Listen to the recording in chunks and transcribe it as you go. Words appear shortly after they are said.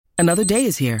Another day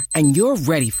is here, and you're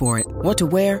ready for it. What to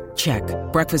wear? Check.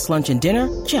 Breakfast, lunch, and dinner?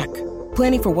 Check.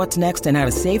 Planning for what's next and how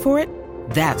to save for it?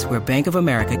 That's where Bank of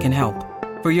America can help.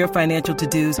 For your financial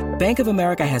to-dos, Bank of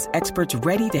America has experts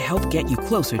ready to help get you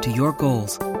closer to your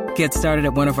goals. Get started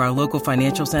at one of our local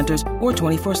financial centers or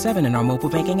 24/7 in our mobile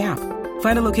banking app.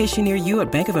 Find a location near you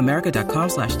at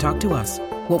bankofamerica.com/talktous.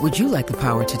 What would you like the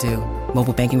power to do?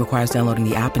 Mobile banking requires downloading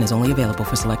the app and is only available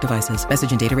for select devices.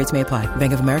 Message and data rates may apply.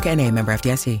 Bank of America N.A., member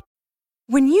FDIC.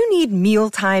 When you need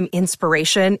mealtime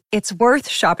inspiration, it's worth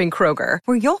shopping Kroger,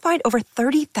 where you'll find over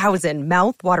 30,000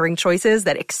 mouth-watering choices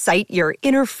that excite your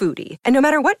inner foodie. And no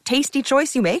matter what tasty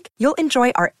choice you make, you'll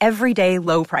enjoy our everyday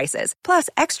low prices, plus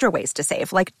extra ways to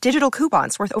save, like digital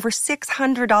coupons worth over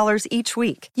 $600 each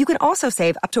week. You can also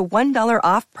save up to $1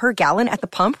 off per gallon at the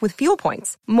pump with fuel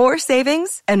points. More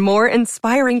savings and more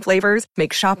inspiring flavors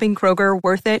make shopping Kroger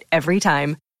worth it every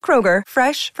time. Kroger,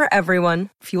 fresh for everyone.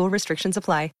 Fuel restrictions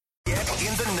apply. Get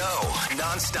in the know.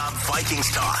 Non-stop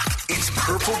Vikings talk. It's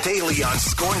Purple Daily on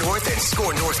Score North and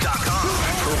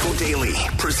ScoreNorth.com. Purple Daily,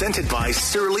 presented by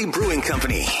Surly Brewing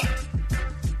Company.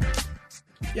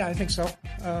 Yeah, I think so.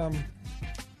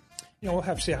 We'll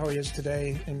have to see how he is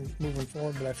today and moving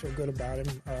forward, but I feel good about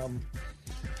him.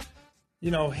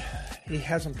 He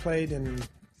hasn't played in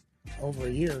over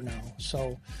a year now,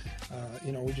 so,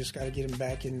 we just got to get him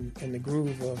back in the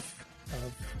groove of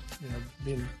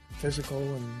being physical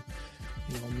and,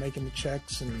 making the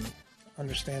checks and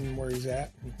understanding where he's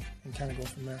at and kind of go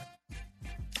from there.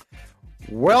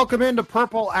 Welcome into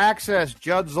Purple Access.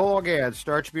 Judd Zulgad,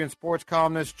 Star Tribune sports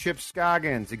columnist Chip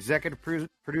Scoggins, executive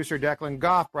producer Declan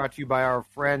Goff, brought to you by our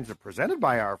friends, or presented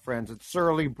by our friends at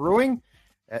Surly Brewing.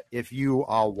 If you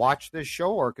watch this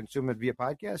show or consume it via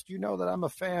podcast, you know that I'm a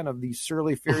fan of the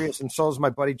Surly Furious, and so is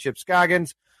my buddy Chip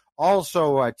Scoggins.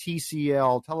 Also,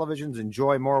 TCL televisions.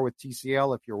 Enjoy more with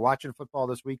TCL. If you're watching football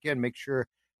this weekend, make sure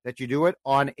that you do it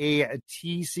on a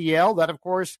TCL. That, of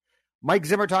course, Mike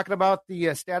Zimmer talking about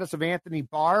the status of Anthony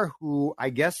Barr, who I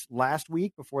guess last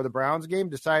week before the Browns game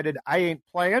decided I ain't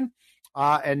playing.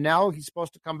 And now he's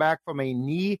supposed to come back from a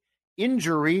knee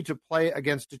injury to play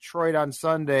against Detroit on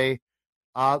Sunday.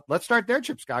 Let's start there,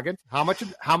 Chip Scoggins. How much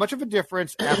of a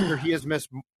difference after he has missed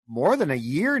more than a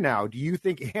year now do you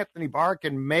think Anthony Barr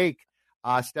can make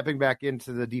stepping back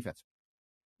into the defense?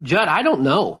 Judd, I don't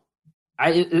know.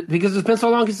 Because it's been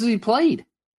so long since he played.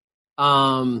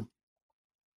 I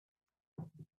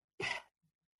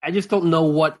just don't know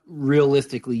what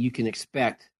realistically you can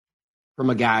expect from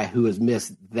a guy who has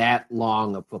missed that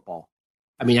long of football.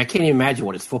 I mean, I can't even imagine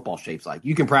what his football shape's like.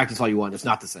 You can practice all you want. It's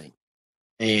not the same.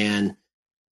 And,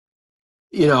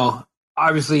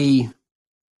 obviously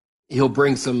he'll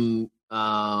bring some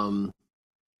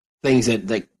things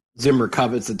that Zimmer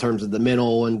covets in terms of the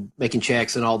mental and making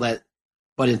checks and all that.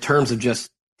 But in terms of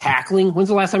just tackling, when's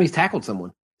the last time he's tackled someone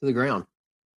to the ground?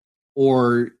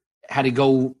 Or had to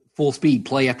go full speed,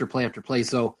 play after play after play.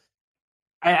 So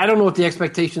I don't know what the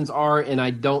expectations are, and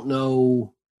I don't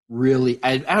know really.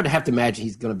 I would have to imagine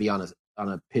he's going to be on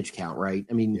a pitch count, right?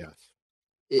 I mean, yes.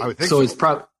 I would think so. It's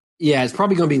probably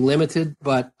going to be limited,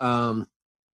 but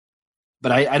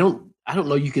I don't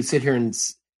know. You could sit here and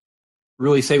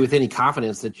really say with any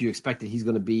confidence that you expect that he's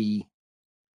going to be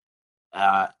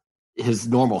his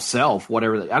normal self,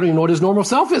 whatever. I don't even know what his normal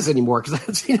self is anymore because I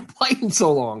haven't seen him play in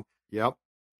so long. Yep.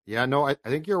 Yeah, no, I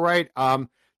think you're right.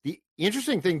 The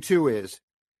interesting thing, too, is,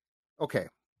 okay,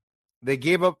 they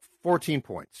gave up 14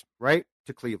 points, right,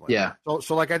 to Cleveland. Yeah.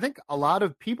 So I think a lot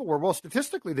of people were, well,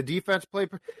 statistically, the defense played.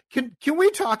 Can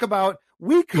we talk about,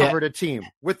 we covered a team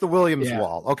with the Williams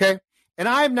wall, okay? And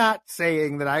I'm not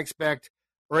saying that I expected,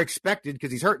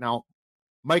 because he's hurt now,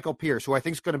 Michael Pierce, who I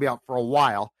think is going to be out for a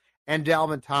while, and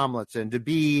Dalvin Tomlinson to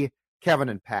be Kevin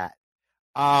and Pat.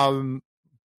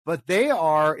 But they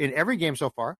are, in every game so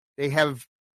far,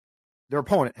 their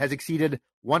opponent has exceeded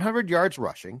 100 yards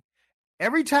rushing.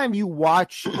 Every time you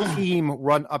watch a team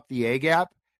run up the A-gap,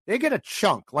 they get a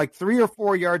chunk, like 3 or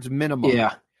 4 yards minimum.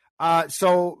 Yeah.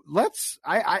 So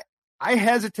I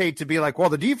hesitate to be like, well,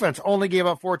 the defense only gave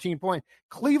up 14 points.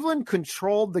 Cleveland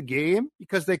controlled the game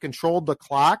because they controlled the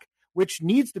clock, which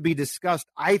needs to be discussed,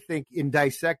 I think, in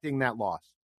dissecting that loss.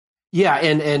 Yeah,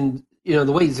 and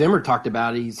the way Zimmer talked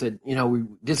about it, he said, we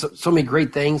did so many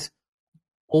great things.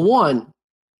 Well, one,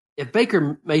 if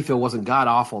Baker Mayfield wasn't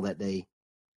god-awful that day,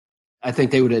 I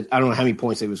think they would have – I don't know how many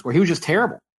points they would score. He was just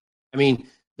terrible. I mean,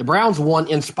 the Browns won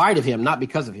in spite of him, not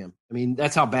because of him. I mean,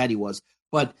 that's how bad he was.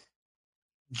 But,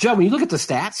 Joe, when you look at the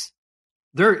stats,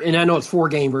 and I know it's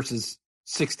 4-game versus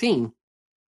 16,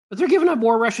 but they're giving up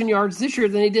more rushing yards this year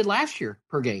than they did last year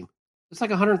per game. It's like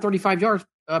 135 yards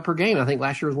per game. I think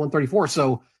last year was 134.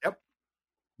 So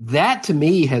that to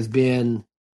me has been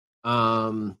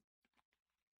probably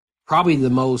the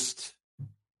most,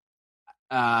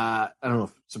 I don't know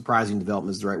if surprising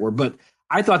development is the right word, but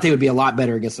I thought they would be a lot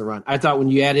better against the run. I thought when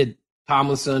you added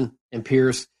Tomlinson and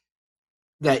Pierce,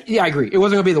 I agree. It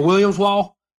wasn't going to be the Williams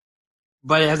wall,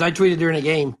 but as I tweeted during the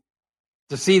game,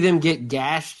 to see them get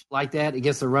gashed like that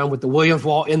against the run with the Williams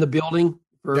wall in the building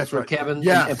for right. Kevin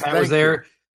and Pat was there.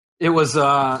 It was,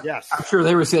 yes. I'm sure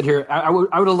they were sitting here. I would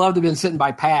have loved to have been sitting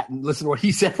by Pat and listen to what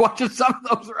he said watching some of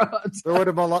those runs. There would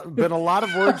have been a lot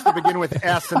of words to begin with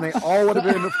S, and they all would have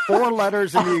been 4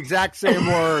 letters in the exact same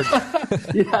word.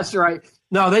 Yeah, that's right.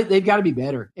 No, they've got to be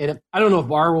better. And I don't know if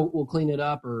Barr will clean it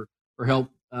up or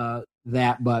help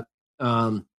that, but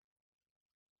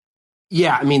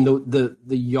yeah, I mean the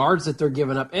yards that they're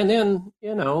giving up, and then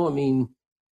I mean,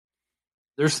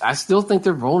 I still think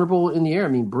they're vulnerable in the air. I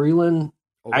mean, Breeland.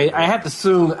 I have to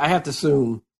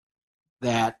assume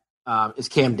that it's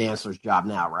Cam Dantzler's job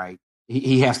now, right?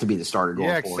 He has to be the starter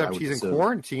going forward. Yeah, except he's in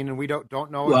quarantine, and we don't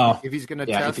know if he's going to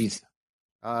test.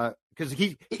 Because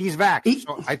he's vaxxed,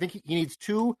 so I think he needs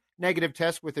 2 negative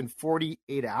tests within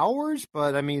 48 hours.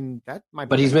 But I mean, that might.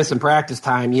 But he's missing practice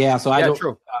time, so I don't.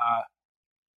 True.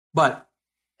 But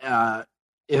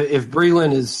if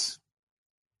Breeland is,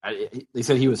 they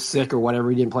said he was sick or whatever,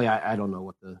 he didn't play. I don't know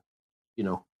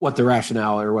what the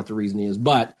rationale or what the reason is,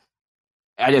 but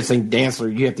I just think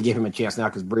Dantzler, you have to give him a chance now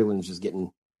because Breeland's just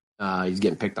getting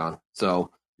picked on.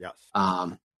 So yes,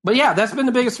 but yeah, that's been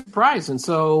the biggest surprise, and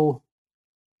so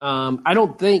I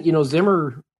don't think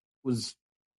Zimmer was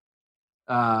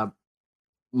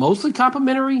mostly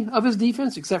complimentary of his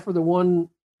defense, except for the one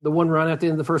run at the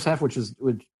end of the first half, which was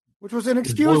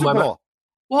inexcusable.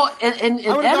 Well, and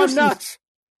nuts.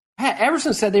 Pat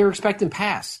Everson said they were expecting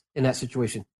pass in that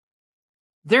situation.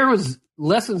 There was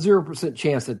less than 0%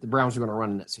 chance that the Browns were going to run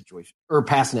in that situation or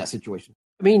pass in that situation.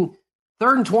 I mean,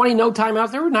 3rd and 20, no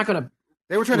timeouts. They were not going to.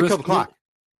 They were trying to kill the clock.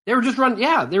 They were just running.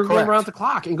 Yeah, they were going around the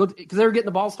clock and go because they were getting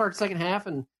the ball start second half,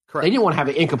 and they didn't want to have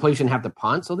an incompletion, have to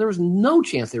punt. So there was no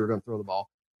chance they were going to throw the ball.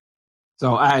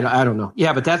 So I don't know.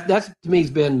 Yeah, but that's to me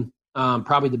has been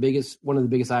probably one of the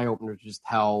biggest eye openers, just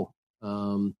how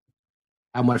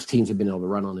much teams have been able to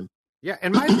run on him. Yeah,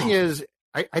 and my thing is,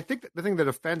 I think that the thing that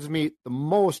offends me the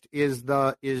most is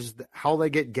how they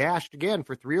get gashed again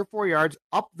for 3 or 4 yards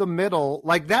up the middle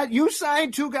like that. You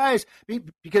signed 2 guys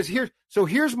because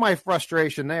here's my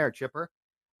frustration there, Chipper.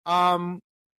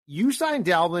 You signed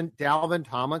Dalvin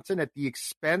Tomlinson at the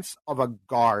expense of a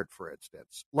guard, for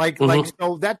instance.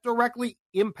 So that directly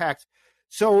impacts.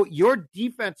 So your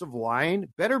defensive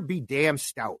line better be damn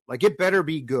stout. Like it better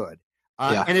be good.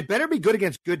 And it better be good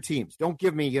against good teams. Don't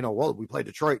give me, we played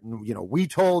Detroit and, we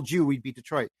told you we'd beat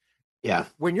Detroit. Yeah.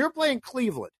 When you're playing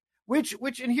Cleveland, which,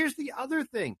 and here's the other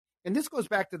thing, and this goes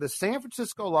back to the San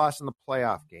Francisco loss in the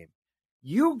playoff game.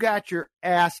 You got your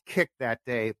ass kicked that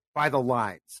day by the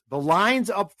lines. The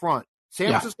lines up front. San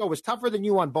Francisco was tougher than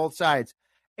you on both sides.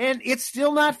 And it's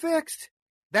still not fixed.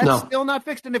 Still not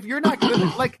fixed. And if you're not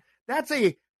good, that's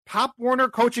a Pop Warner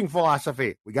coaching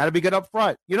philosophy. We got to be good up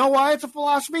front. You know why it's a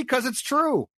philosophy? Because it's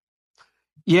true.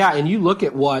 Yeah, and you look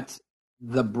at what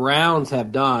the Browns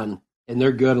have done, and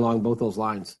they're good along both those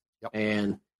lines. Yep.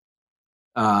 And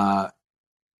that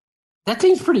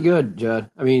team's pretty good, Judd.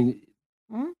 I mean,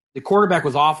 the quarterback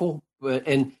was awful,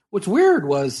 and what's weird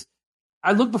was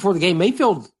I looked before the game.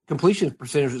 Mayfield's completion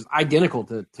percentage was identical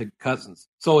to Cousins,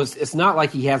 so it's not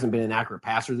like he hasn't been an accurate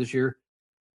passer this year.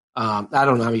 I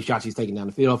don't know how many shots he's taking down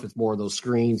the field, if it's more of those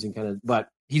screens but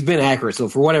he's been accurate. So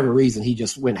for whatever reason, he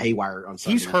just went haywire on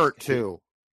Sunday. He's hurt too.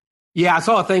 Yeah, I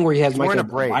saw a thing where he has a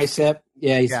bicep.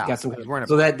 Yeah, he's got some.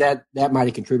 So that might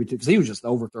have contributed because he was just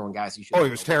overthrowing guys. He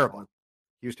was terrible.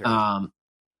 He was terrible.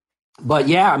 But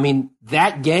yeah, I mean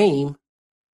that game,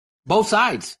 both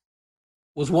sides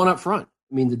was one up front.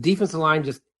 I mean the defensive line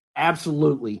just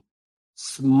absolutely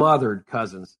smothered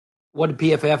Cousins. What did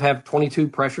PFF have? 22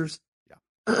 pressures.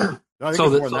 No, I think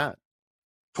more than that.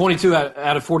 22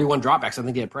 out of 41 dropbacks, I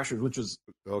think they had pressures, which was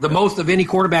the most of any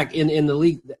quarterback in the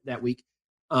league that week.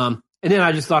 And then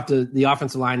I just thought the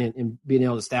offensive line and being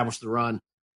able to establish the run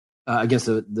against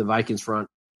the Vikings front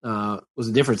was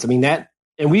a difference. I mean that,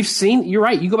 and we've seen. You're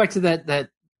right. You go back to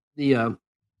the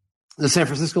San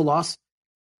Francisco loss.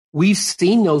 We've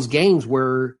seen those games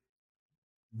where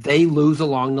they lose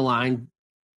along the line,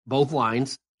 both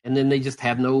lines, and then they just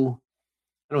have no.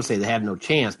 I don't say they had no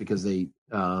chance because they,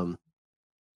 they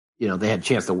had a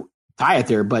chance to tie it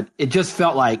there, but it just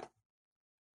felt like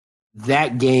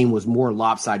that game was more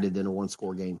lopsided than a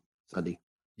 1-score game Sunday.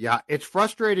 Yeah, it's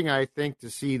frustrating, I think, to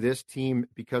see this team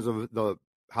because of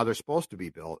how they're supposed to be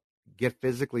built get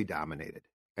physically dominated.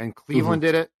 And Cleveland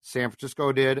did it. San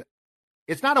Francisco did.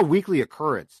 It's not a weekly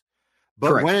occurrence,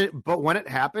 but when it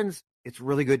happens, it's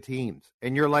really good teams.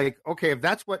 And you're like, okay, if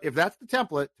that's the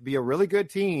template to be a really good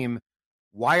team,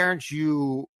 why aren't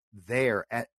you there?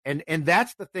 And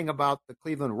that's the thing about the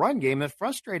Cleveland run game that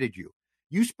frustrated you.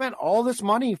 You spent all this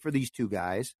money for these two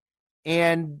guys,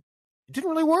 and it didn't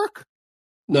really work.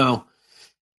 No.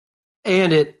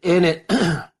 And it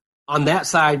on that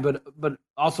side, but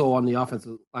also on the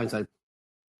offensive line side,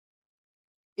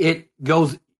 it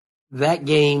goes that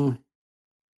game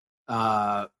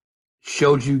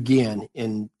showed you again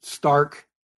in stark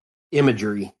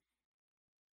imagery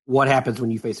what happens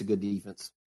when you face a good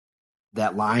defense.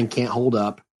 That line can't hold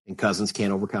up, and Cousins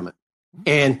can't overcome it.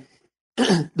 And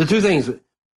the two things,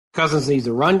 Cousins needs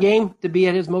a run game to be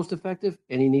at his most effective,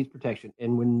 and he needs protection.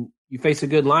 And when you face a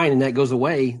good line and that goes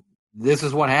away, this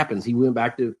is what happens. He went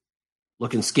back to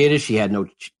looking skittish. He had no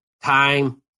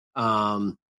time.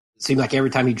 It seemed like every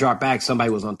time he dropped back, somebody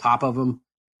was on top of him.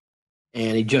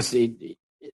 And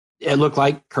it looked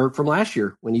like Kirk from last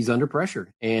year when he's under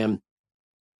pressure. And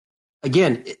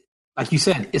again, like you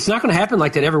said, it's not going to happen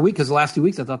like that every week because the last 2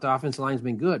 weeks I thought the offensive line's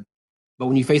been good. But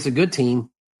when you face a good team,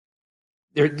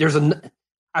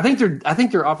 I think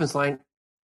their offensive line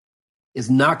is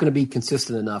not going to be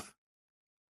consistent enough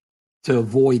to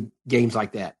avoid games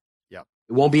like that. Yep.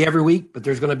 It won't be every week, but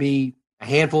there's going to be a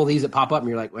handful of these that pop up, and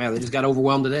you're like, wow, they just got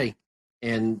overwhelmed today.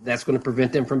 And that's going to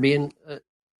prevent them from being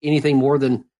anything more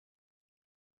than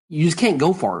 – you just can't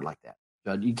go forward like that,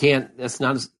 Judd. You can't –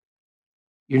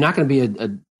 you're not going to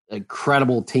be a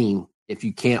credible team if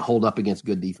you can't hold up against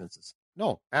good defenses.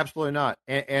 No, absolutely not.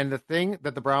 And the thing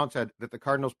that the Browns had that the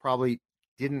Cardinals probably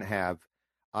didn't have,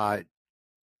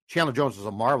 Chandler Jones was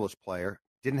a marvelous player,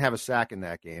 didn't have a sack in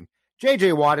that game.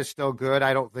 J.J. Watt is still good.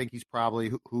 I don't think he's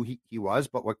probably who he was,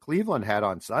 but what Cleveland had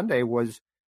on Sunday was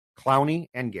Clowney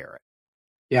and Garrett.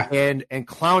 Yeah. And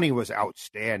Clowney was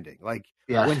outstanding. Like,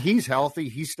 when he's healthy,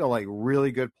 he's still a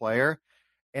really good player,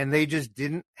 and they just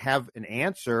didn't have an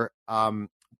answer.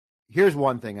 Here's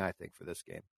one thing I think for this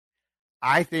game.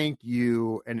 I think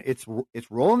and it's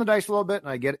rolling the dice a little bit,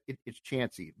 and I get it, it's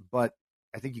chancy, but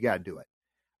I think you got to do it.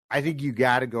 I think you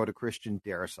got to go to Christian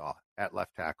Darrisaw at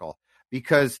left tackle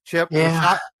because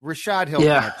Rashad Hill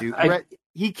can't do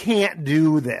he can't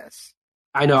do this.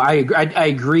 I know. I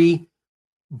agree,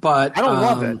 but I don't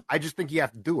love it. I just think you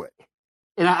have to do it.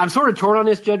 And I'm sort of torn on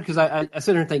this, Judd, because I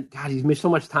sit there and think, God, he's missed so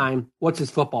much time. What's his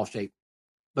football shape?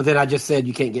 But then I just said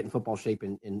you can't get in football shape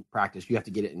in practice. You have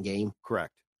to get it in game.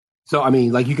 Correct. So, I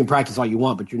mean, like you can practice all you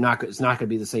want, but it's not going to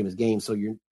be the same as game. So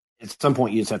at some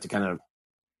point you just have to kind of,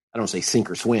 I don't say sink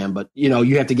or swim, but you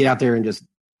have to get out there and just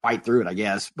fight through it, I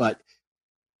guess. But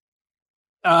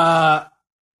I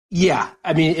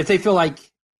mean, if they feel like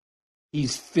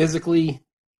he's physically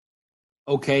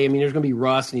okay, I mean, there's going to be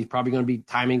rust and he's probably going to be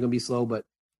timing going to be slow, but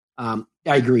I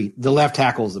agree. The left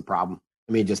tackle is the problem.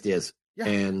 I mean, it just is. Yeah.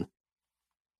 And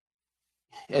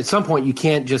at some point you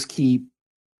can't just keep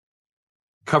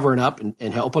covering up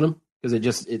and helping them because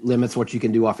it limits what you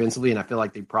can do offensively. And I feel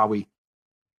like they probably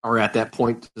are at that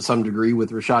point to some degree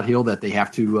with Rashad Hill that they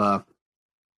have to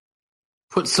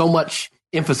put so much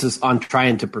emphasis on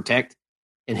trying to protect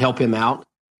and help him out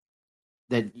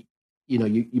that,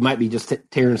 you might be just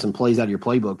tearing some plays out of your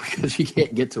playbook because you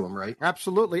can't get to him, right?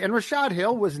 Absolutely. And Rashad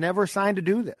Hill was never signed to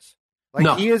do this.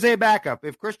 He is a backup.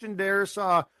 If Christian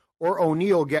Darrisaw or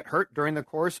O'Neal get hurt during the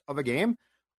course of a game,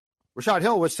 Rashad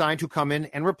Hill was signed to come in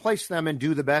and replace them and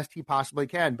do the best he possibly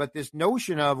can. But this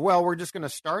notion of, well, we're just going to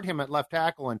start him at left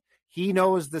tackle and he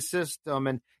knows the system.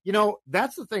 And,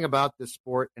 that's the thing about this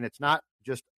sport. And it's not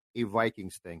just a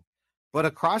Vikings thing, but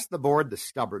across the board, the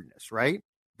stubbornness, right?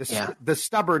 The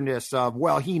stubbornness of,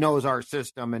 well, he knows our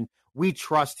system and we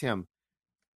trust him.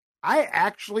 I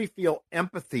actually feel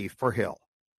empathy for Hill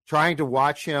trying to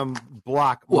watch him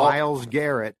block Myles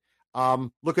Garrett.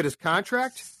 Look at his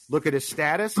contract. Look at his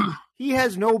status. He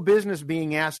has no business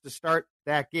being asked to start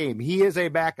that game. He is a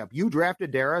backup. You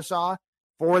drafted Darrisaw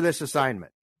for this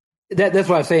assignment. That's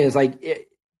what I'm saying. Is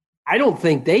I don't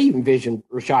think they envisioned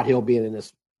Rashad Hill being in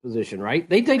this position, right?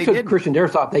 They took didn't. Christian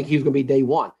Darrisaw, think he was going to be day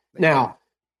one. Now,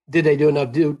 did they do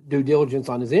enough due diligence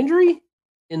on his injury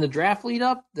in the draft lead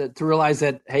up to realize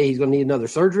that, hey, he's going to need another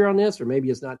surgery on this, or maybe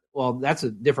it's not? Well, that's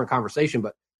a different conversation,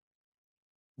 but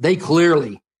they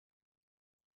clearly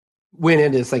went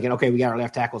into this thinking, okay, we got our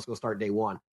left tackle, let's go start day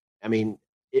one. I mean,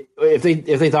 if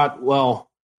they thought, well,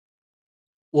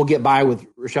 we'll get by with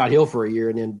Rashad Hill for a year,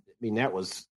 and then, I mean, that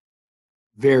was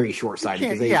very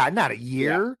short-sighted. Not a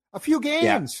year, a few games.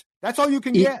 Yeah. That's all you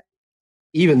can get.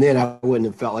 Even then, I wouldn't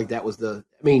have felt like that was I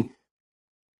mean,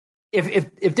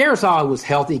 if Darisaw was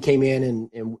healthy, came in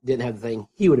and didn't have the thing,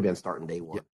 he would have been starting day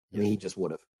one. I mean, he just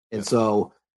would have. And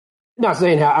so, not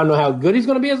saying I don't know how good he's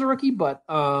going to be as a rookie, but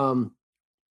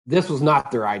this was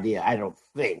not their idea, I don't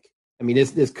think. I mean,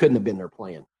 this couldn't have been their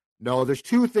plan. No, there's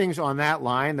two things on that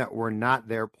line that were not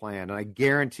their plan, and I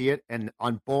guarantee it. And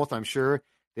on both, I'm sure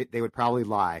they would probably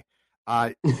lie.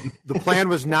 The plan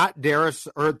was not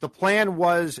the plan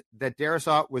was that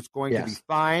Darisaw was going to be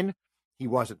fine. He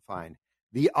wasn't fine.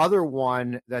 The other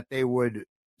one that they would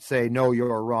say, no,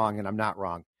 you're wrong, and I'm not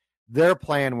wrong. Their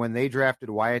plan when they drafted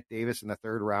Wyatt Davis in the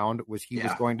third round was he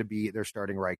was going to be their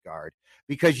starting right guard,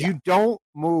 because you don't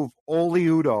move Oli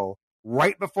Udoh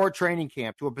right before training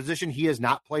camp to a position he has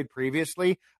not played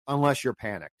previously unless you're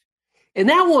panicked. And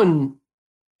that one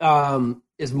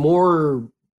is more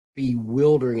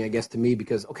bewildering, I guess, to me,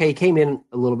 because, okay, he came in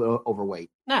a little bit overweight.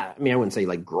 I wouldn't say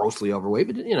like grossly overweight,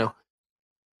 but,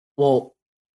 well,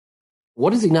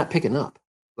 what is he not picking up?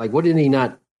 Like, what did he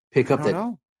not pick up? I don't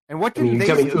know. And what did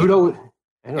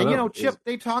Udoh? Chip,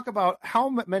 they talk about how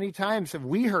many times have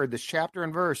we heard this chapter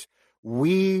and verse?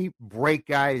 We break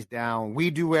guys down.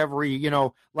 We do every,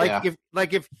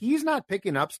 if he's not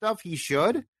picking up stuff he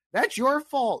should, that's your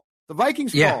fault. The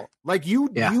Vikings' fault. Like you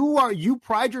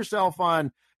pride yourself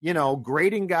on,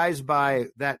 grading guys by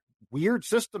that weird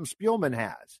system Spielman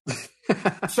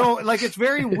has. So like, it's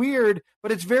very weird,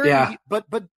 but it's very,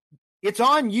 but it's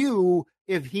on you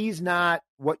if he's not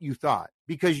what you thought,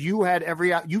 because you had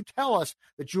you tell us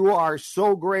that you are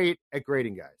so great at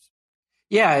grading guys.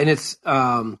 Yeah. And it's,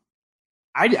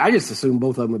 I just assumed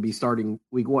both of them would be starting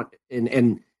week one,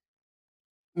 and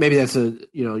maybe that's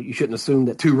you shouldn't assume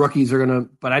that two rookies are going to,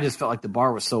 but I just felt like the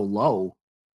bar was so low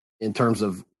in terms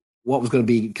of what was going to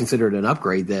be considered an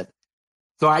upgrade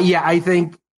I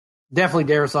think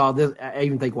definitely Darisaw. I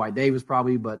even think White Davis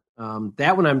probably, but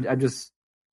that one I'm just,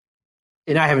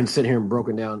 and I haven't sit here and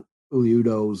broken down Oli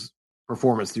Udoh's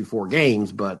performance through 4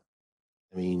 games, but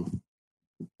I mean,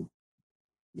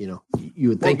 you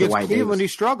would think the White Davis. He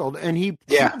struggled, and he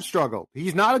struggled.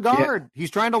 He's not a guard.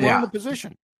 He's trying to learn the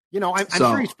position. I'm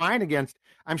sure he's fine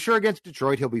against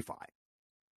Detroit, he'll be fine.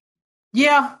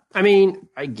 Yeah,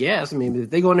 I guess. If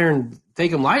they go in there and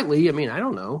take him lightly, I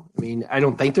don't know. I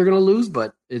don't think they're going to lose,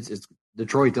 but it's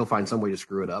Detroit. They'll find some way to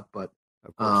screw it up. But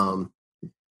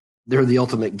they're the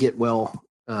ultimate get well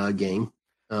game.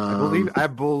 I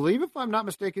believe, if I'm not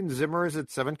mistaken, Zimmer is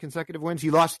at 7 consecutive wins.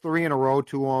 He lost 3 in a row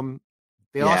to them.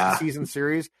 They lost the season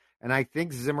series, and I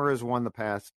think Zimmer has won the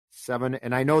past 7.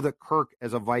 And I know that Kirk,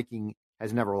 as a Viking,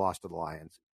 has never lost to the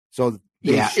Lions. So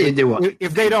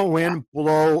if they don't win,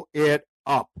 blow it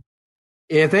up.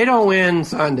 If they don't win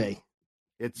Sunday,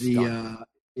 it's the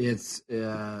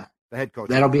head coach.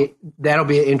 That'll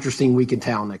be an interesting week in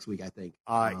town next week, I think.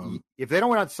 If they don't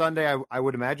win on Sunday, I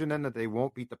would imagine then that they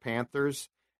won't beat the Panthers.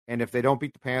 And if they don't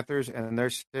beat the Panthers and they're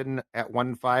sitting at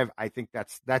 1-5, I think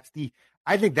that's the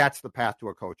path to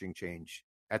a coaching change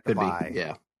at the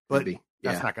bye. But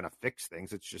that's not going to fix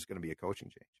things. It's just going to be a coaching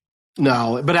change.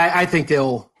 No, but I think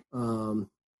they'll.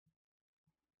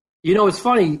 It's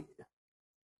funny.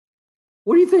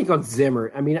 What do you think on Zimmer?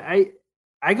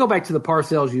 I go back to the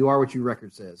Parcells "You Are What Your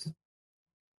Record Says,"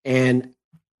 and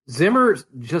Zimmer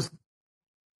just.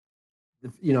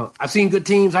 I've seen good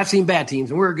teams, I've seen bad teams,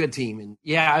 and we're a good team. And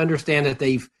I understand that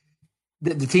the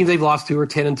teams they've lost to are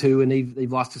 10-2, and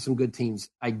they've lost to some good teams.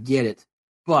 I get it,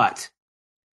 but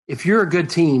if you're a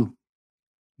good team,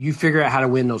 you figure out how to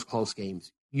win those close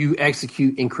games. You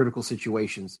execute in critical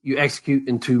situations. You execute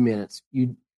in 2 minutes.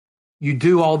 You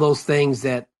do all those things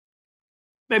that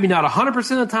maybe not 100% of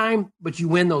the time, but you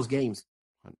win those games.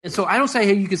 And so I don't say,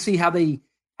 hey, you can see how they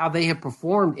have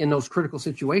performed in those critical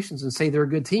situations and say they're a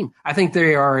good team. I think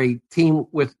they are a team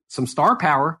with some star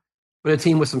power, but a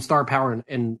team with some star power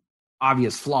and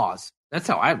obvious flaws. That's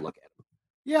how I look at it.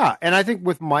 Yeah, and I think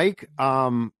with Mike,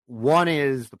 one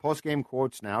is the post-game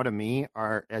quotes now to me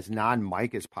are as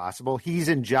non-Mike as possible. He's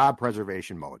in job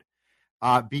preservation mode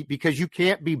because you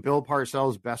can't be Bill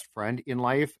Parcells' best friend in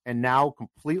life and now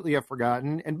completely have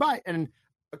forgotten. And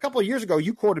a couple of years ago,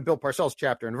 you quoted Bill Parcells'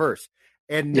 chapter and verse.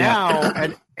 And now,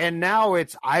 and now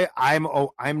it's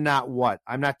I'm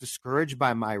not discouraged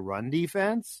by my run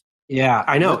defense. Yeah,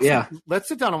 I know. Let's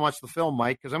sit down and watch the film,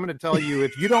 Mike, because I'm going to tell you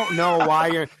if you don't know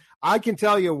why I can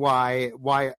tell you why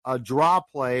a draw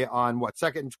play on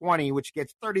 2nd and 20, which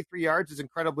gets 33 yards, is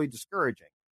incredibly discouraging.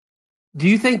 Do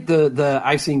you think the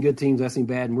I've seen good teams, I've seen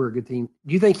bad, and we're a good team?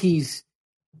 Do you think he's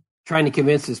trying to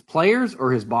convince his players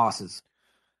or his bosses?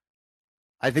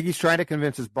 I think he's trying to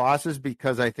convince his bosses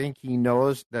because I think he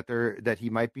knows that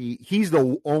he might be. He's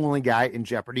the only guy in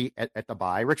jeopardy at the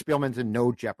bye. Rick Spielman's in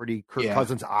no jeopardy. Kirk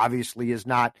Cousins obviously is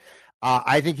not.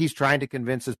 I think he's trying to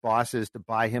convince his bosses to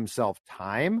buy himself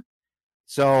time.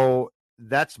 So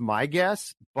that's my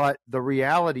guess. But the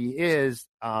reality is,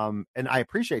 and I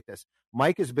appreciate this,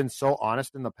 Mike has been so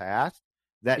honest in the past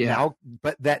that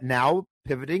now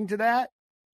pivoting to that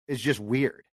is just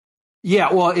weird.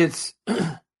 Yeah, well, it's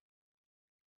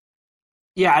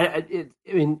I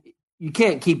mean, you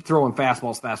can't keep throwing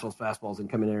fastballs, and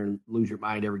come in there and lose your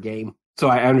mind every game. So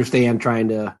I understand trying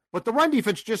to. But the run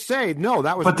defense just say no.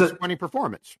 That was a disappointing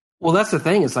performance. Well, that's the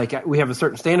thing. It's like we have a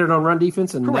certain standard on run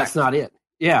defense, and that's not it.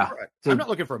 Yeah, so, I'm not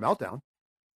looking for a meltdown.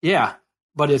 Yeah,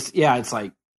 but it's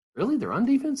like really the run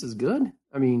defense is good.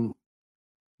 I mean,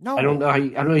 no, I don't know how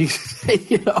you say,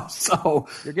 So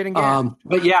you're getting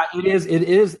but yeah, it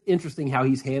is interesting how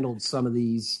he's handled some of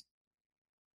these.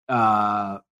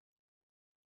 Trying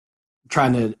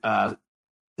to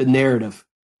the narrative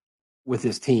with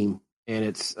his team, and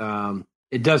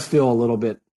it does feel a little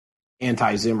bit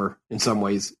anti-Zimmer in some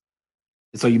ways.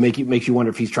 So makes you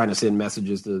wonder if he's trying to send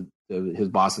messages to his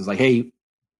bosses like, "Hey,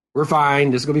 we're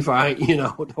fine. This is gonna be fine.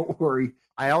 Don't worry."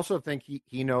 I also think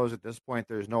he knows at this point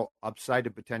there's no upside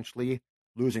to potentially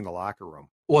losing the locker room.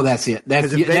 Well, that's it.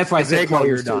 That's why I said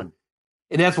players done. Too.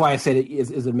 And that's why I said it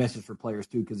is a message for players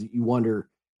too, because you wonder.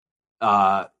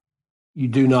 You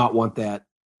do not want that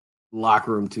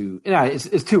locker room to.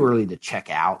 It's too early to check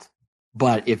out,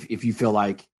 but if you feel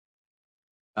like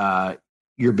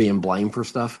you're being blamed for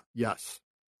stuff, yes,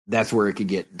 that's where it could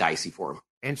get dicey for him.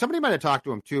 And somebody might have talked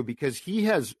to him too, because he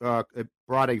has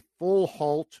brought a full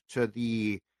halt to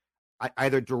the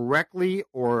either directly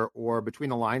or between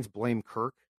the lines blame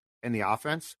Kirk and the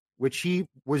offense, which he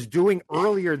was doing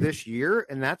earlier this year,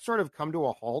 and that's sort of come to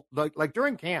a halt. Like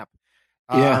during camp.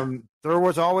 There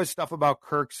was always stuff about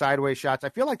Kirk sideways shots. I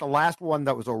feel like the last one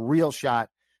that was a real shot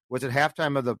was at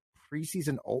halftime of the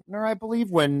preseason opener, I believe.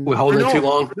 When we hold it too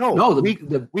long. No,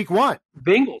 week one.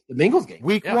 The Bengals game.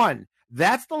 Week one.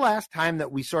 That's the last time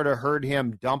that we sort of heard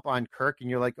him dump on Kirk, and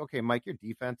you're like, okay, Mike, your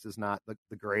defense is not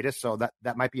the greatest, so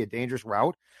that might be a dangerous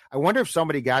route. I wonder if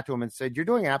somebody got to him and said, you're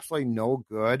doing absolutely no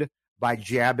good by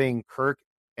jabbing Kirk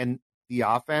and the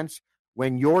offense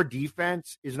when your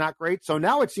defense is not great. So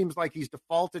now it seems like he's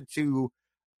defaulted to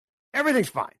everything's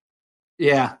fine.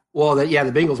 Yeah. Well, the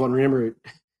Bengals one, remember?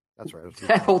 That's right.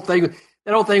 That whole thing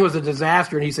was a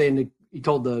disaster. And he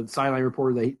told the sideline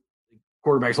reporter that the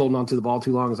quarterback's holding on to the ball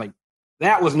too long. It's like,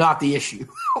 that was not the issue.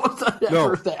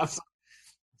 First half.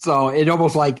 So it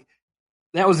almost like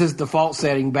that was his default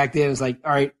setting back then. It's like,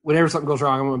 all right, whenever something goes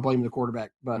wrong, I'm going to blame the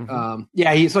quarterback. But he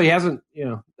hasn't,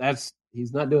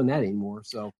 he's not doing that anymore.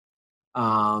 So,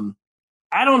 I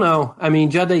don't know. I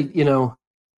mean, Judd,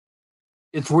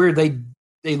 it's weird.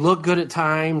 They look good at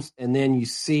times, and then you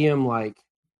see them like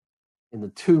in the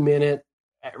 2 minute,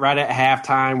 right at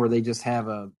halftime, where they just have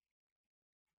a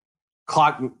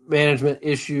clock management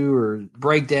issue or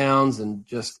breakdowns, and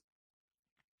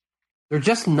they're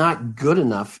just not good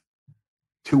enough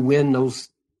to win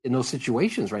in those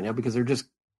situations right now, because they're just,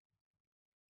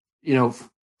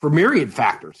 for myriad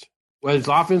factors. Whether it's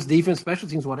offense, defense, special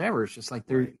teams, whatever, it's just like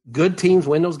they're good teams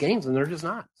win those games, and they're just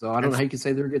not. So I don't know how you can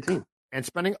say they're a good team. And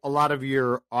spending a lot of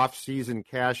your off-season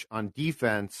cash on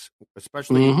defense,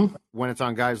 especially when it's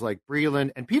on guys like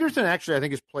Breeland and Peterson, actually I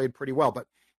think has played pretty well. But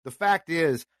the fact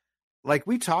is, like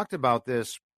we talked about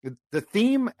this, the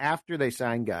theme after they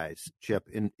signed guys, Chip,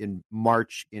 in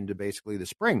March into basically the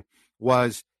spring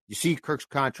was, you see Kirk's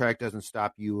contract doesn't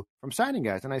stop you from signing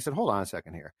guys. And I said, hold on a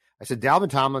second here. I said, Dalvin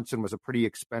Tomlinson was a pretty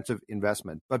expensive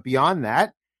investment. But beyond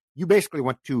that, you basically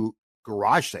went to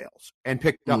garage sales and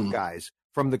picked up guys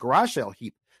from the garage sale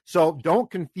heap. So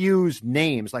don't confuse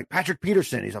names like Patrick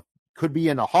Peterson. Could be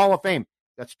in the Hall of Fame.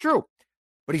 That's true.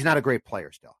 But he's not a great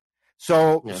player still.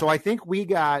 So I think we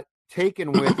got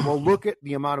taken with, well, look at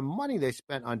the amount of money they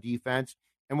spent on defense.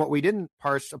 And what we didn't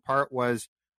parse apart was,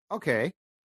 okay,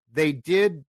 they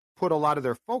did put a lot of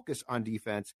their focus on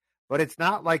defense, but it's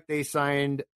not like they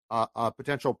signed a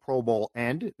potential Pro Bowl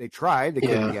end. They tried, they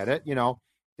couldn't get it.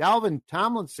 Dalvin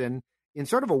Tomlinson, in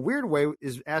sort of a weird way,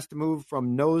 is asked to move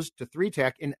from nose to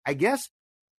 3-tech. And I guess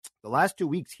the last 2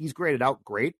 weeks he's graded out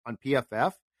great on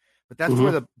PFF,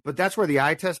 but that's where the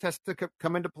eye test has to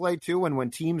come into play too. And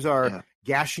when teams are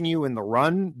gashing you in the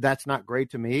run, that's not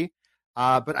great to me.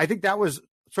 But I think that was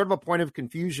sort of a point of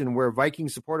confusion where Viking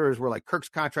supporters were like, Kirk's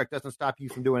contract doesn't stop you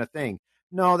from doing a thing.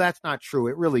 No, that's not true.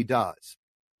 It really does.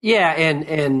 Yeah,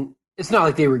 and it's not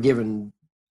like they were giving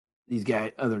these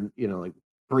guys like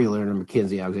Breeland or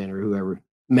McKenzie, Alexander, whoever,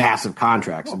 massive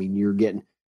contracts. I mean, you're getting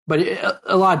But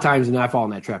a lot of times, and I fall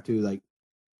in that trap too, like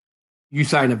you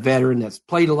sign a veteran that's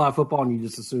played a lot of football and you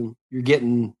just assume you're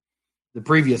getting the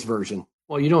previous version.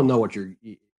 Well, you don't know what there's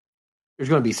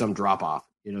going to be some drop off.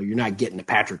 You know, you're not getting a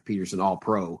Patrick Peterson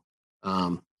All-Pro.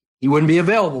 He wouldn't be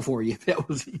available for you if that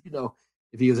was, you know,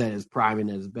 if he was at his prime and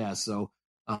at his best. So,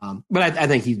 but I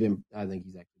think he's actually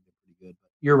been pretty good.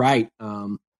 But you're right.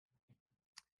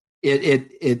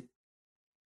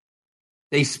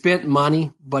 They spent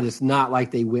money, but it's not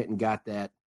like they went and got the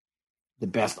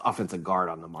best offensive guard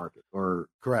on the market or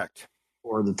correct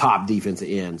or the top defensive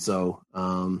end. So,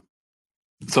 no,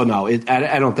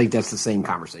 I don't think that's the same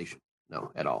conversation.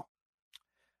 No, at all.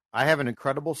 I have an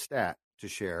incredible stat to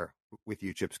share with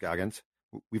you, Chip Scoggins.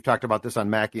 We've talked about this on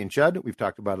Mackey and Judd. We've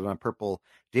talked about it on Purple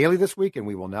Daily this week, and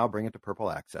we will now bring it to Purple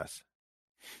Access.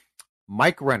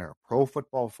 Mike Renner, Pro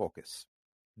Football Focus,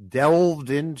 delved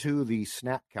into the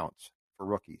snap counts for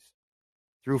rookies.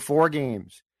 Through 4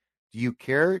 games, do you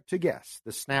care to guess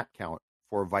the snap count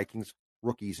for Vikings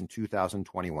rookies in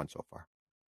 2021 so far?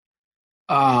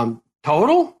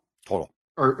 Total? Total.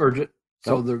 Or just,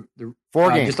 so the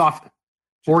 4 games. Just off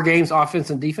 4 games, offense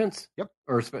and defense? Yep.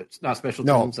 Or not special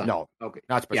teams? No. Okay.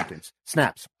 Not special teams.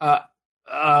 Snaps. Who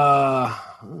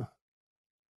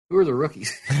are the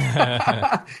rookies?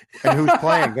 And who's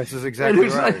playing? This is exactly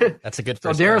right. That's a good So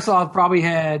first Darrisaw probably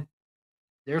had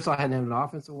Darrisaw hadn't had an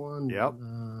offensive one. Yep.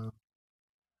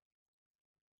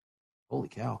 Holy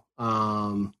cow.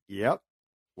 Yep.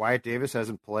 Wyatt Davis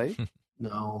hasn't played.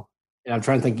 No. And I'm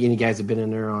trying to think of any guys that have been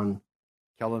in there on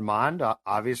Kellen Mond,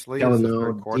 obviously. Kellen, is the no.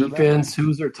 third quarterback. Defense.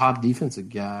 Who's their top defensive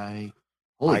guy?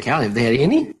 Holy cow. Have they had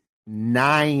any?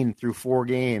 9 through 4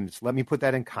 games. Let me put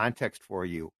that in context for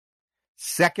you.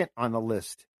 Second on the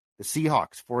list, the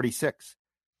Seahawks, 46.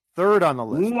 Third on the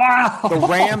list, wow. the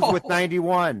Rams with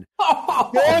 91.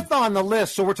 Fourth on the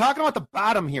list. So we're talking about the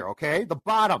bottom here, okay? The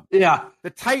bottom. Yeah. The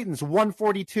Titans,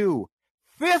 142.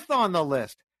 Fifth on the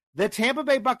list, the Tampa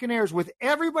Bay Buccaneers, with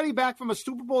everybody back from a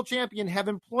Super Bowl champion, have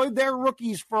employed their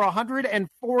rookies for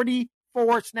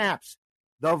 144 snaps.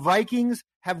 The Vikings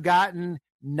have gotten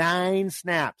 9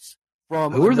 snaps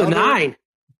from. Who are the 9?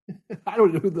 I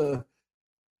don't know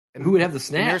who would have the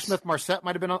snaps. Smith-Marset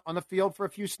might have been on the field for a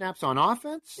few snaps on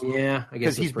offense. Yeah, I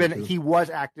guess because he was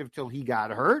active till he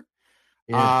got hurt.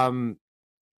 Yeah.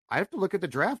 I have to look at the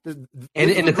draft. And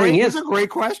the thing is, it's a great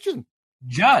question,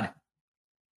 Judd.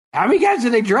 How many guys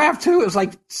did they draft too? It was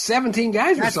like 17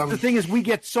 guys or something. The thing is, we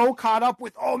get so caught up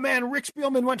with, oh man, Rick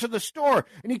Spielman went to the store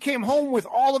and he came home with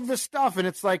all of this stuff, and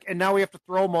it's like, and now we have to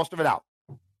throw most of it out.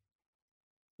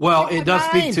 Well, it does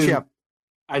speak to. Chip.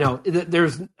 I know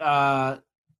there's part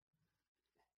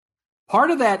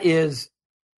of that is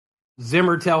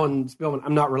Zimmer telling Spielman,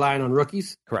 I'm not relying on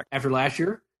rookies. Correct. After last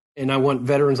year, and I want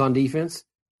veterans on defense.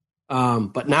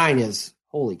 But 9 is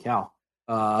holy cow.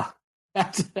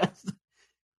 That's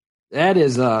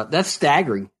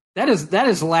staggering. That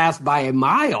is last by a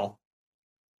mile.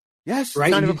 Yes, right.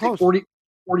 Not even close.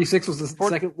 46 was the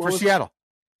second for Seattle.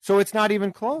 So it's not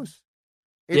even close.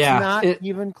 It's not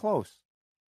even close.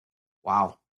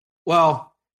 Wow.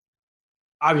 Well,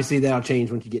 obviously that'll change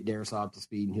once you get Darrisaw up to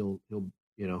speed, and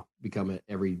he'll become an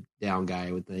every down guy,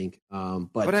 I would think.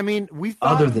 But I mean, we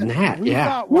thought other than that, we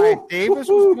thought Wyatt Davis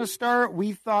was going to start.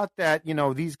 We thought that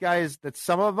these guys, that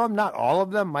some of them, not all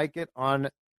of them, might get on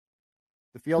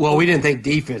the field. Well, we didn't think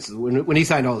defenses when he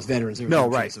signed all his veterans. There was no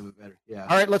right. chance of a veteran. Yeah.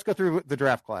 All right, let's go through the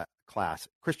draft class.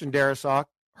 Christian Darrisaw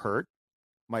hurt,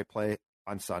 might play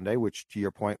on Sunday, which to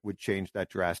your point would change that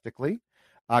drastically.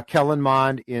 Kellen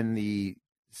Mond in the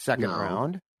second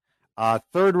round.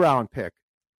 Third round pick.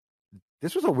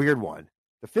 This was a weird one.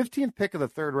 The 15th pick of the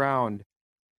third round,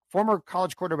 former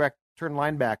college quarterback turned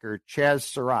linebacker Chaz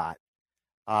Surratt.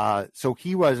 So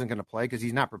he wasn't going to play because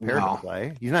he's not prepared to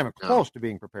play. He's not even close to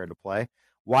being prepared to play.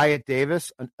 Wyatt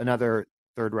Davis, another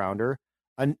third rounder.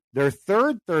 Their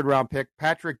third round pick,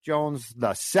 Patrick Jones,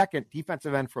 the second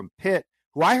defensive end from Pitt,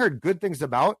 who I heard good things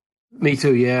about. Me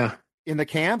too, yeah. In the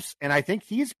camps, and I think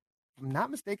if I'm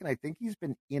not mistaken, I think he's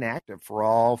been inactive for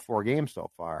all 4 games so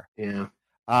far. Yeah.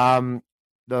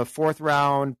 The fourth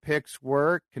round picks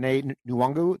were Kene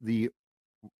Nwangwu, the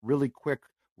really quick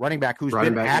running back who's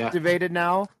been activated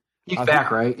now. He's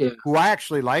back, right? Yeah. Who I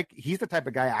actually like. He's the type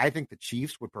of guy I think the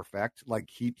Chiefs would perfect. Like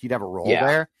he'd have a role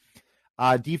there.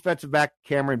 Defensive back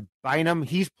Cameron Bynum,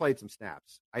 he's played some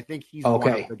snaps. I think he's one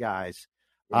of the guys.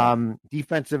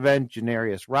 Defensive end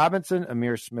Janarius Robinson,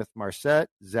 Amir Smith-Marset,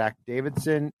 Zach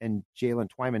Davidson, and Jalen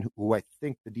Twyman, who I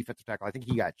think the defensive tackle, I think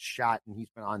he got shot and he's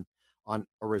been on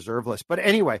a reserve list. But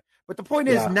anyway, the point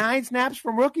is 9 snaps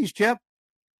from rookies, Chip.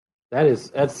 That's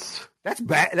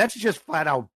bad. That's just flat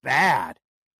out bad.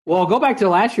 Well, go back to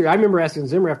last year. I remember asking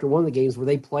Zimmer after one of the games where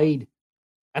they played,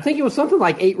 I think it was something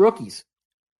like 8 rookies.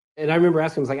 And I remember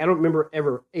asking him, I don't remember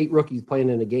ever 8 rookies playing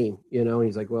in a game, And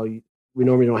he's like, well, we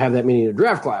normally don't have that many in a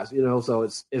draft class, So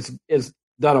it's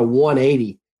done a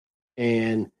 180.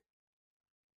 And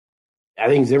I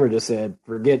think Zimmer just said,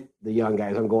 forget the young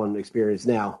guys. I'm going to experience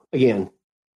now. Again,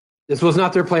 this was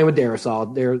not their plan with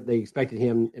Darrisaw. They expected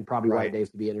him and probably Wyatt Davis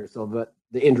to be in there. So, but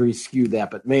the injuries skewed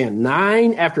that. But man,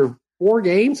 9 after 4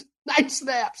 games, 9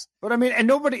 snaps. But I mean, and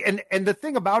nobody, and the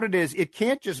thing about it is, it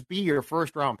can't just be your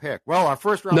first round pick. Well, our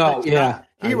first round pick,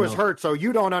 he was hurt, so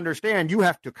you don't understand. You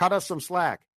have to cut us some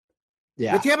slack.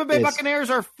 Yeah, the Tampa Bay Buccaneers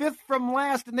are 5th from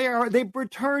last, and they've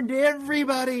returned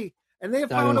everybody, and they have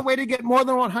found a way to get more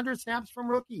than 100 snaps from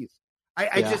rookies.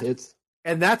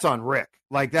 And that's on Rick.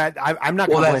 Like that, I'm not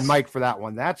going to blame Mike for that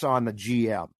one. That's on the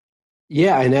GM.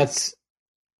 Yeah, and that's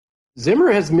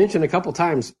Zimmer has mentioned a couple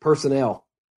times personnel.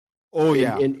 Oh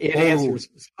yeah, in answers.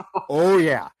 Oh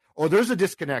yeah. Oh, there's a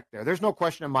disconnect there. There's no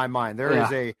question in my mind.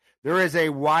 There is a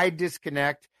wide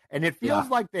disconnect, and it feels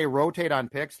like they rotate on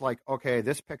picks. Like, okay,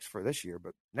 this pick's for this year,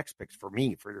 but next pick's for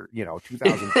me for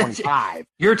 2025.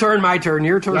 Your turn, my turn.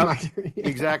 Your turn, my turn.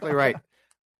 Exactly right.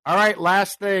 All right,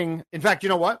 last thing. In fact, you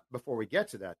know what? Before we get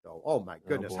to that, though, oh my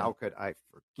goodness, how could I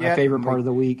forget? My favorite part of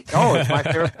the week. Oh, it's my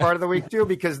favorite part of the week too,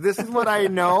 because this is what I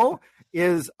know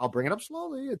is. I'll bring it up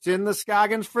slowly. It's in the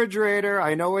Scoggins refrigerator.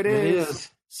 I know it is.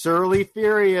 Surly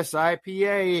Furious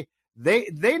IPA.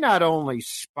 They not only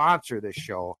sponsor this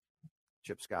show,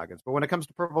 Chip Scoggins, but when it comes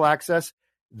to Purple Access,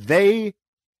 they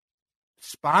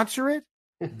sponsor it.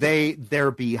 They're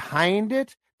behind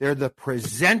it. They're the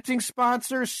presenting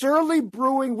sponsor. Surly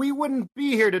Brewing, we wouldn't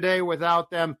be here today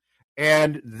without them.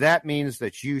 And that means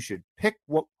that you should pick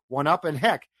one up. And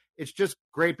heck, it's just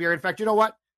great beer. In fact, you know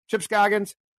what, Chip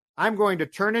Scoggins, I'm going to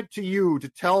turn it to you to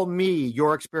tell me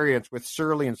your experience with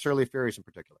Surly and Surly Furious in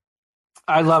particular.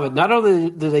 I love it. Not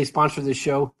only do they sponsor this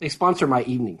show, they sponsor my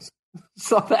evenings.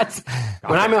 So that's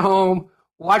when I'm at home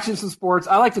watching some sports.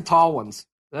 I like the tall ones.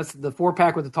 That's the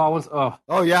 4-pack with the tall ones.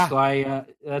 Oh yeah.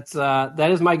 So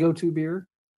that is my go-to beer.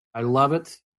 I love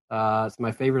it. It's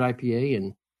my favorite IPA,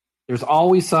 and there's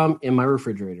always some in my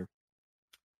refrigerator.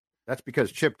 That's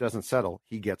because Chip doesn't settle;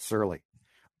 he gets surly.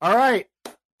 All right,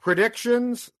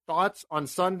 predictions, thoughts on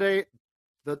Sunday.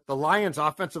 The Lions'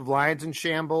 offensive line's in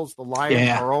shambles. The Lions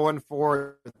are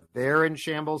 0-4. They're in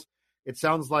shambles. It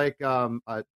sounds like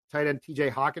tight end T.J.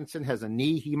 Hawkinson has a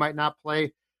knee; he might not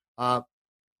play.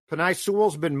 Penei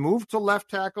Sewell's been moved to left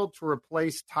tackle to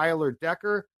replace Taylor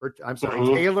Decker. But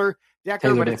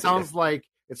it sounds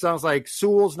like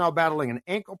Sewell's now battling an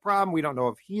ankle problem. We don't know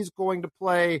if he's going to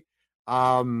play.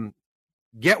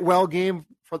 Get well game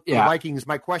for the Vikings.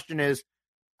 My question is,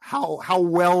 how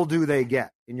well do they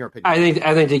get, in your opinion?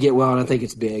 I think they get well, and I think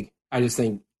it's big. I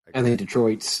think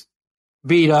Detroit's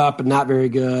beat up and not very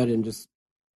good, and just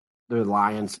they're the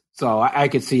Lions. So I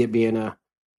could see it being a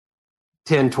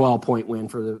 10, 12-point win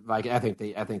for the Vikings.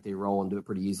 I think they roll and do it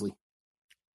pretty easily.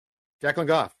 Declan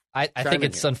Goff. I think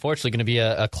it's unfortunately going to be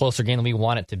a closer game than we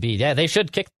want it to be. Yeah, they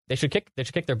should kick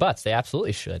their butts. They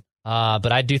absolutely should.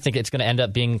 But I do think it's going to end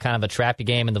up being kind of a trappy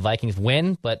game, and the Vikings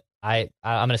win. But I'm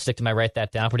going to stick to my write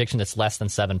that down prediction. That's less than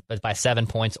 7, but by 7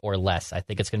 points or less. I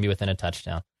think it's going to be within a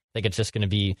touchdown. I think it's just going to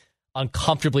be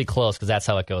uncomfortably close because that's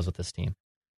how it goes with this team.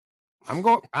 I'm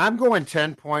going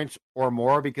 10 points or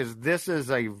more because this is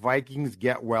a Vikings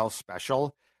get well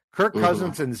special. Kirk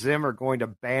Cousins and Zim are going to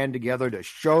band together to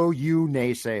show you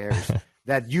naysayers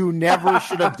that you never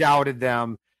should have doubted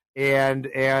them.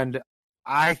 And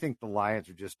I think the Lions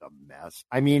are just a mess.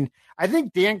 I mean, I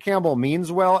think Dan Campbell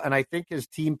means well, and I think his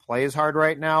team plays hard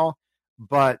right now,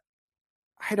 but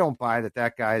I don't buy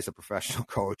that guy is a professional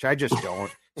coach. I just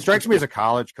don't. Strikes me as a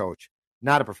college coach,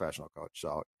 not a professional coach.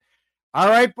 So, all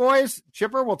right, boys.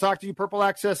 Chipper, we'll talk to you Purple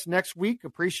Access next week.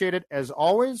 Appreciate it as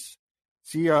always.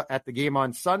 See you at the game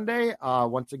on Sunday.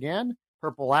 Once again,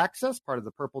 Purple Access, part of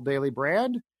the Purple Daily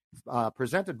brand,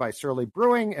 presented by Surly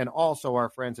Brewing and also our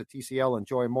friends at TCL.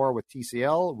 Enjoy more with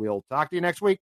TCL. We'll talk to you next week.